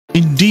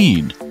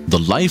Indeed, the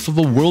life of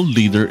a world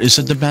leader is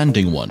a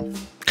demanding one,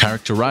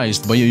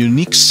 characterized by a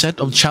unique set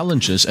of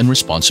challenges and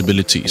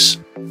responsibilities.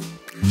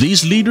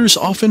 These leaders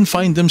often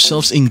find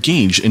themselves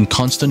engaged in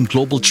constant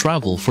global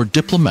travel for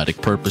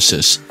diplomatic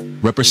purposes,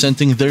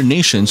 representing their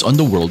nations on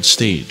the world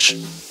stage.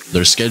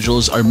 Their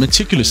schedules are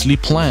meticulously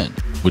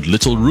planned, with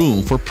little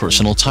room for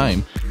personal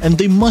time, and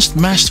they must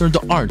master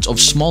the art of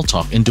small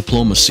talk and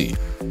diplomacy,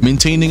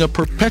 maintaining a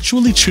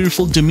perpetually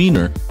cheerful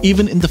demeanor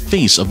even in the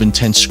face of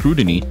intense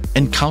scrutiny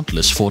and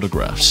countless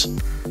photographs.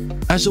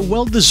 As a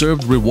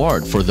well-deserved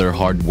reward for their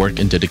hard work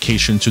and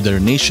dedication to their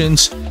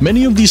nations,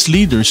 many of these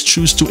leaders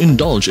choose to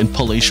indulge in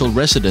palatial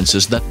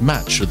residences that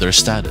match their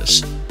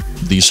status.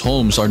 These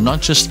homes are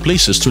not just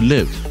places to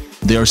live,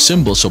 they are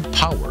symbols of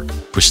power,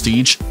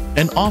 prestige,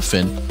 and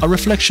often a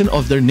reflection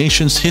of their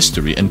nation's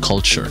history and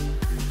culture.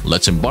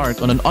 Let's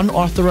embark on an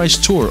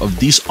unauthorized tour of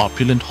these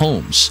opulent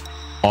homes,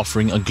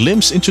 offering a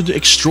glimpse into the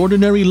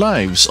extraordinary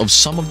lives of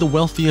some of the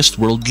wealthiest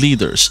world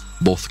leaders,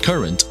 both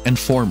current and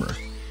former.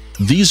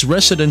 These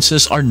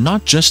residences are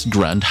not just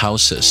grand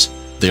houses.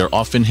 They are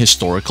often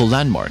historical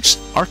landmarks,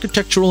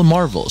 architectural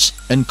marvels,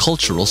 and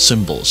cultural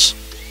symbols.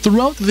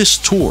 Throughout this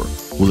tour,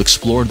 we'll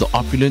explore the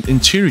opulent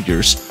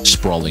interiors,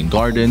 sprawling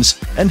gardens,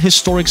 and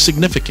historic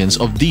significance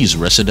of these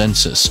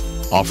residences,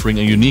 offering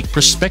a unique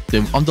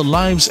perspective on the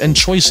lives and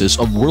choices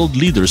of world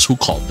leaders who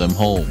called them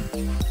home.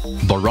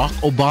 Barack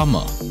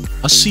Obama,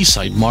 a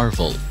seaside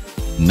marvel.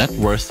 Net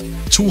worth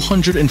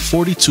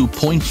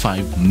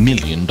 $242.5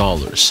 million.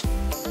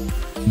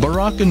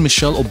 Barack and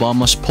Michelle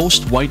Obama's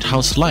post-White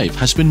House life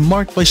has been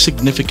marked by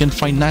significant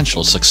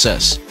financial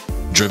success,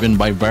 driven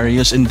by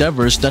various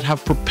endeavors that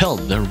have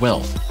propelled their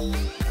wealth.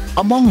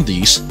 Among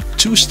these,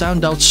 two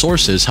standout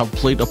sources have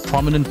played a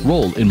prominent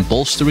role in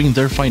bolstering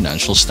their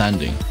financial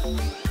standing: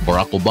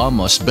 Barack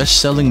Obama's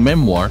best-selling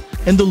memoir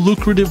and the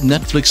lucrative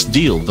Netflix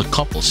deal the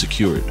couple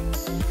secured.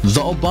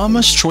 The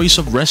Obama's choice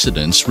of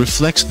residence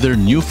reflects their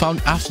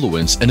newfound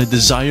affluence and a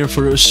desire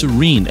for a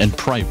serene and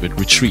private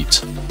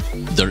retreat.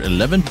 Their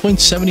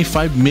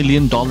 $11.75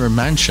 million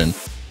mansion,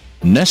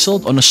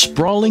 nestled on a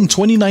sprawling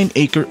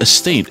 29-acre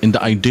estate in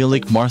the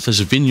idyllic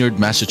Martha's Vineyard,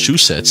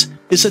 Massachusetts,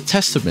 is a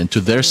testament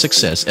to their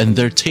success and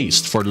their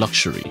taste for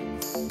luxury.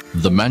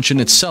 The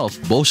mansion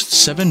itself boasts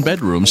 7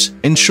 bedrooms,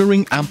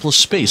 ensuring ample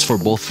space for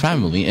both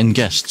family and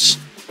guests.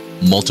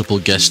 Multiple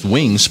guest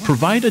wings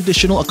provide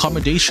additional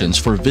accommodations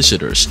for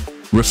visitors,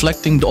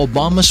 reflecting the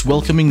Obamas'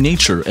 welcoming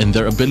nature and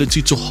their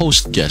ability to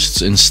host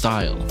guests in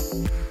style.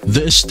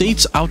 The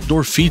estate's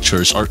outdoor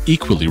features are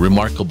equally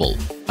remarkable.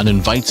 An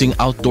inviting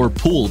outdoor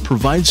pool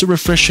provides a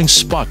refreshing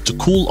spot to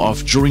cool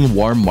off during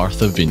warm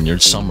Martha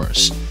Vineyard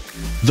summers.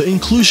 The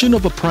inclusion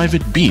of a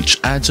private beach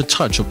adds a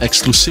touch of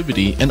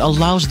exclusivity and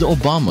allows the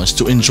Obamas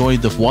to enjoy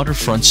the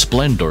waterfront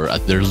splendor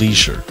at their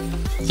leisure.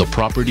 The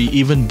property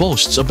even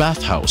boasts a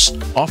bathhouse,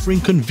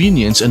 offering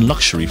convenience and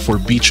luxury for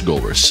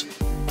beachgoers.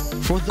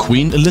 For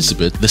Queen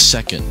Elizabeth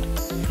II,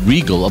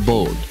 regal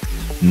abode.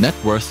 Net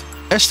worth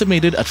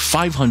estimated at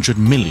 $500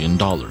 million.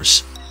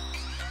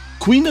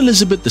 Queen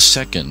Elizabeth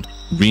II,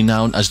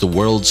 renowned as the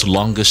world's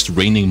longest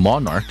reigning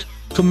monarch,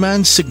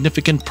 commands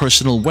significant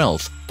personal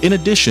wealth in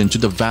addition to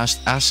the vast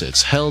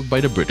assets held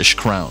by the British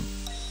Crown.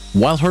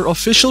 While her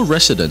official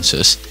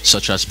residences,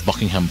 such as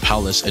Buckingham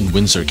Palace and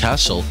Windsor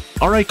Castle,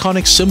 are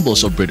iconic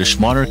symbols of British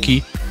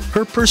monarchy,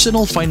 her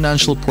personal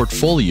financial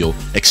portfolio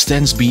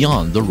extends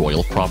beyond the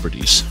royal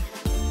properties.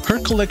 Her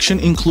collection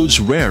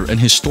includes rare and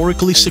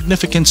historically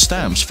significant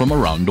stamps from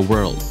around the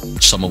world,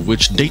 some of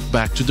which date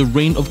back to the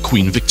reign of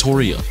Queen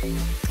Victoria.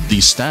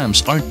 These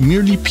stamps aren't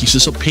merely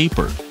pieces of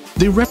paper.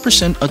 They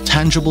represent a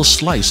tangible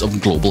slice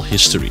of global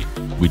history,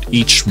 with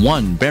each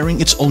one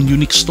bearing its own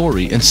unique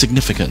story and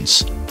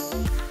significance.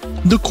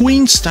 The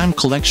Queen's stamp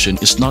collection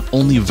is not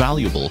only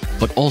valuable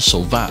but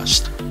also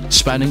vast,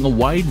 spanning a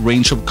wide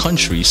range of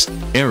countries,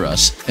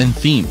 eras, and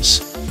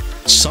themes.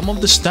 Some of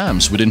the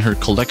stamps within her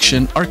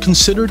collection are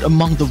considered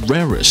among the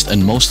rarest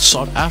and most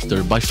sought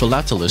after by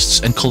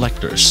philatelists and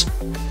collectors.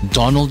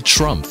 Donald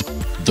Trump,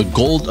 the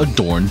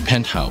gold-adorned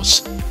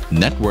penthouse.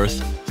 Net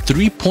worth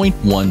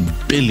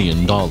 $3.1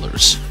 billion.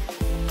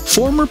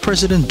 Former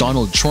President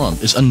Donald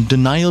Trump is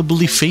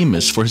undeniably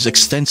famous for his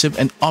extensive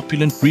and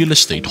opulent real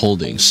estate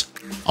holdings.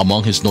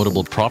 Among his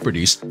notable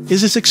properties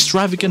is his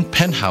extravagant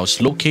penthouse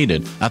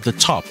located at the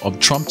top of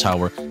Trump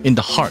Tower in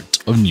the heart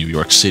of New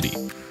York City.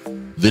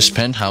 This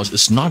penthouse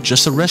is not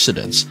just a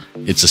residence,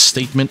 it's a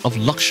statement of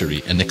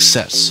luxury and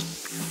excess.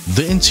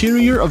 The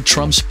interior of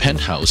Trump's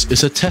penthouse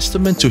is a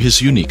testament to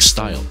his unique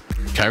style,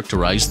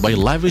 characterized by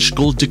lavish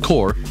gold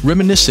decor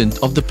reminiscent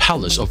of the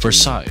Palace of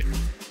Versailles.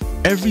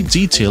 Every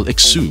detail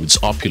exudes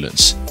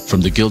opulence,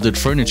 from the gilded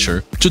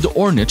furniture to the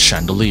ornate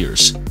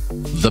chandeliers.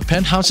 The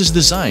penthouse's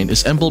design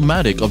is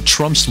emblematic of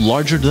Trump's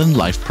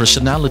larger-than-life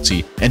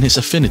personality and his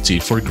affinity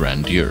for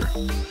grandeur.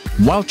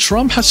 While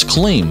Trump has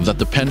claimed that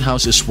the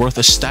penthouse is worth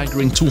a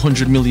staggering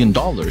 $200 million,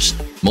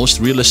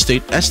 most real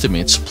estate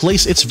estimates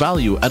place its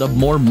value at a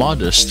more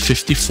modest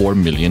 $54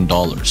 million.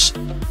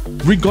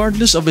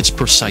 Regardless of its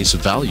precise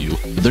value,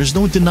 there's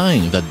no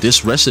denying that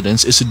this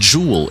residence is a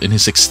jewel in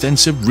his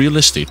extensive real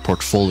estate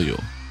portfolio.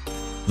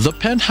 The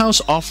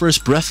penthouse offers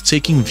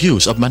breathtaking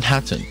views of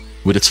Manhattan,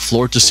 with its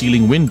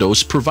floor-to-ceiling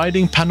windows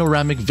providing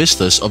panoramic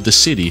vistas of the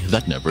city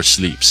that never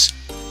sleeps.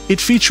 It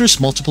features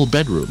multiple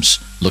bedrooms,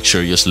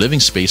 luxurious living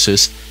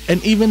spaces,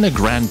 and even a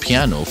grand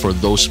piano for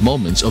those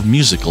moments of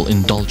musical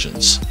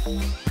indulgence.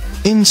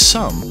 In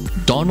sum,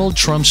 Donald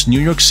Trump's New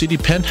York City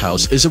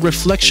penthouse is a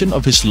reflection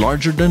of his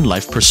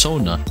larger-than-life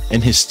persona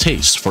and his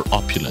taste for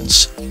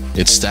opulence.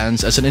 It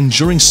stands as an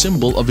enduring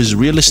symbol of his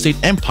real estate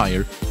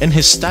empire and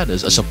his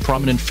status as a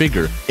prominent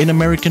figure in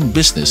American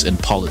business and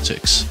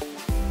politics.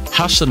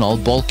 Hassan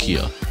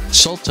al-Bolkiah,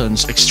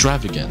 Sultan's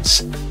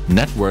Extravagance,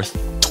 net worth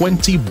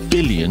 $20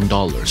 billion.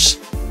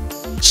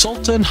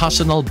 Sultan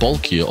Hassan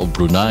al-Bolkiah of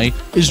Brunei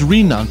is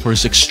renowned for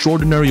his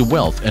extraordinary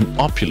wealth and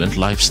opulent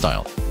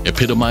lifestyle,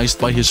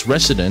 epitomized by his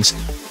residence,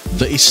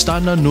 the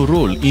Istana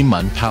Nurul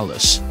Iman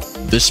Palace.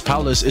 This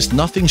palace is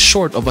nothing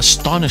short of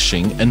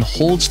astonishing and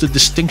holds the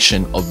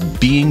distinction of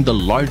being the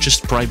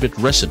largest private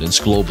residence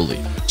globally,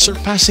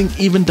 surpassing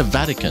even the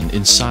Vatican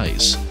in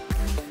size.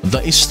 The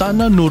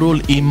Istana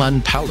Nurul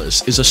Iman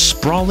Palace is a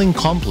sprawling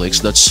complex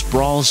that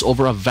sprawls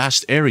over a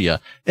vast area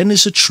and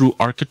is a true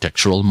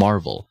architectural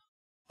marvel.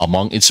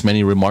 Among its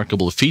many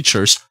remarkable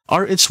features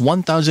are its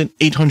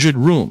 1,800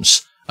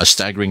 rooms, a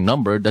staggering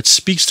number that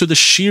speaks to the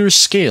sheer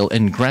scale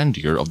and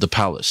grandeur of the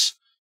palace.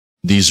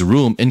 These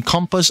rooms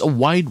encompass a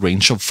wide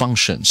range of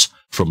functions,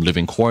 from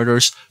living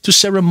quarters to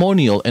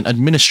ceremonial and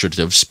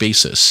administrative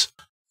spaces.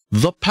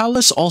 The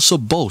palace also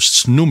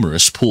boasts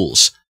numerous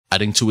pools,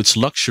 adding to its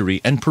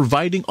luxury and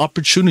providing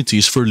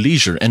opportunities for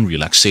leisure and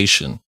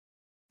relaxation.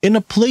 In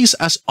a place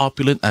as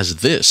opulent as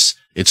this,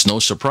 it's no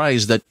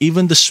surprise that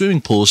even the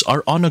swimming pools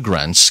are on a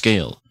grand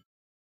scale.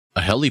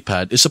 A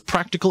helipad is a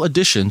practical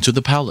addition to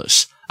the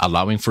palace,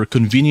 allowing for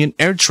convenient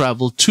air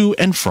travel to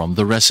and from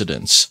the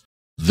residence.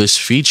 This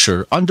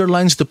feature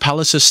underlines the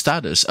palace's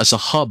status as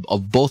a hub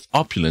of both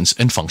opulence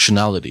and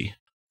functionality.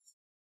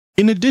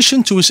 In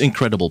addition to his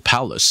incredible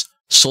palace,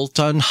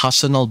 Sultan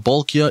Hassan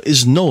al-Bolkiah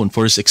is known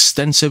for his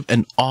extensive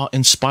and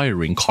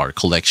awe-inspiring car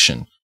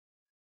collection.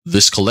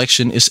 This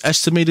collection is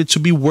estimated to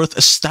be worth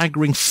a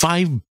staggering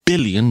 $5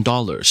 billion,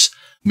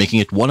 making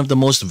it one of the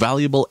most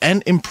valuable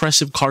and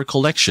impressive car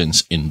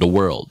collections in the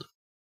world.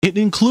 It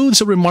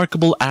includes a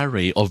remarkable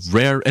array of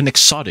rare and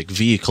exotic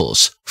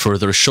vehicles,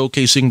 further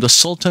showcasing the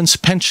Sultan's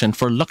penchant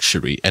for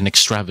luxury and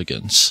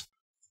extravagance.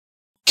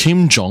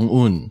 Kim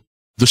Jong-un,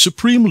 the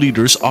supreme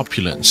leader's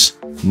opulence,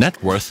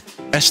 net worth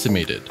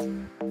estimated.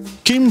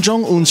 Kim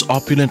Jong-un's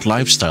opulent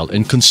lifestyle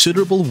and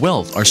considerable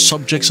wealth are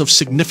subjects of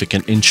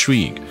significant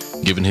intrigue,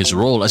 given his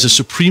role as a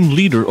supreme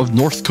leader of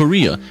North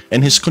Korea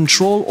and his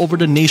control over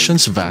the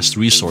nation's vast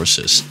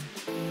resources.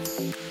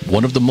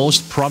 One of the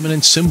most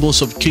prominent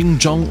symbols of Kim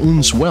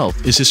Jong-un's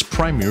wealth is his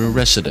primary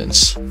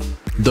residence,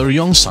 the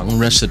Ryongsan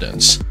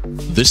residence.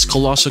 This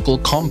colossal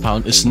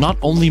compound is not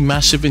only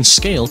massive in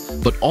scale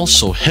but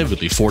also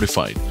heavily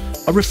fortified,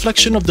 a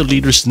reflection of the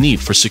leader's need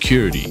for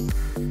security.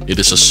 It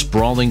is a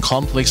sprawling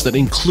complex that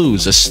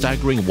includes a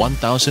staggering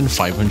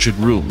 1,500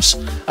 rooms,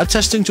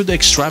 attesting to the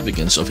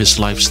extravagance of his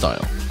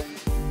lifestyle.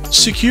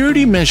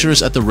 Security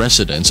measures at the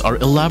residence are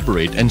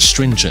elaborate and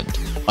stringent,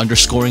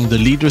 underscoring the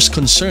leader's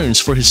concerns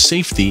for his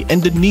safety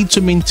and the need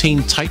to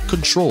maintain tight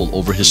control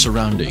over his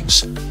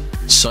surroundings.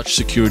 Such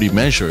security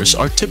measures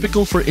are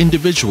typical for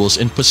individuals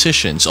in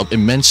positions of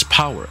immense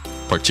power,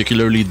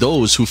 particularly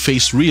those who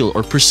face real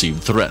or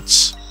perceived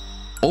threats.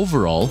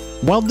 Overall,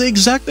 while the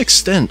exact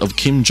extent of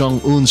Kim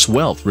Jong-un's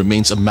wealth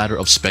remains a matter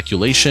of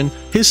speculation,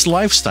 his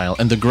lifestyle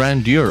and the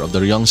grandeur of the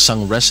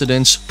Ryongsan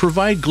residence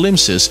provide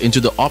glimpses into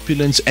the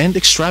opulence and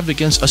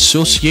extravagance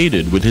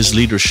associated with his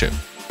leadership.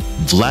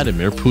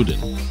 Vladimir Putin,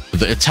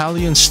 the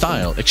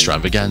Italian-style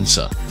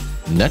extravaganza,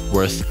 net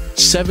worth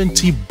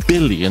 $70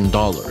 billion.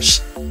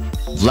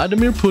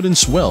 Vladimir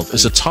Putin's wealth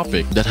is a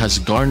topic that has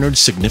garnered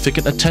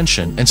significant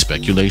attention and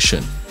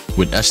speculation,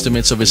 with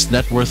estimates of his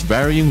net worth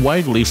varying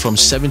widely from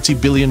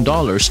 $70 billion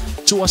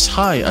to as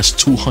high as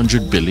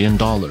 $200 billion.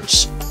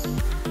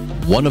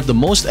 One of the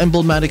most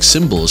emblematic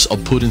symbols of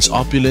Putin's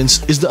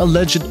opulence is the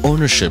alleged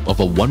ownership of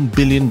a $1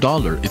 billion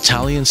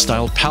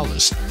Italian-style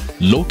palace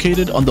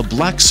located on the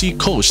Black Sea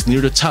coast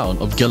near the town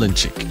of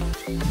Gelencik.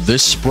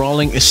 This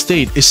sprawling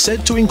estate is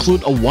said to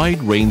include a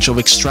wide range of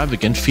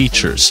extravagant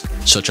features,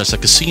 such as a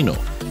casino,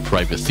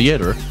 private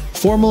theater,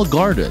 formal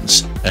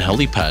gardens, a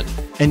helipad,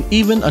 and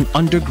even an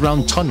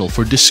underground tunnel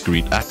for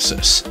discreet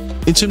access.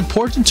 It's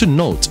important to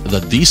note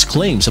that these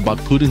claims about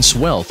Putin's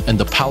wealth and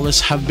the palace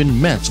have been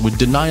met with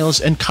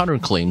denials and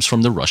counterclaims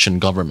from the Russian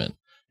government,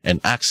 and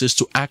access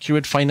to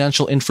accurate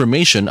financial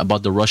information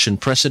about the Russian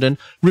president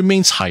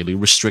remains highly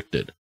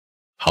restricted.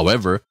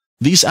 However,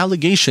 these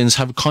allegations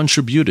have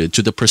contributed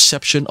to the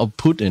perception of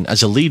Putin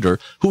as a leader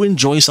who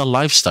enjoys a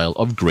lifestyle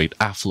of great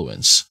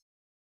affluence.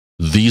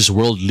 These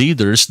world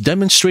leaders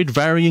demonstrate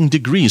varying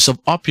degrees of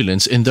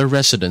opulence in their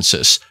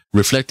residences,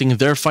 reflecting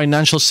their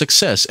financial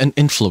success and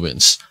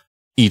influence.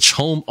 Each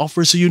home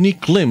offers a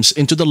unique glimpse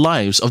into the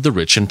lives of the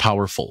rich and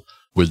powerful,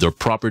 with their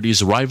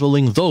properties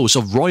rivaling those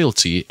of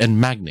royalty and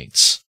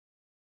magnates.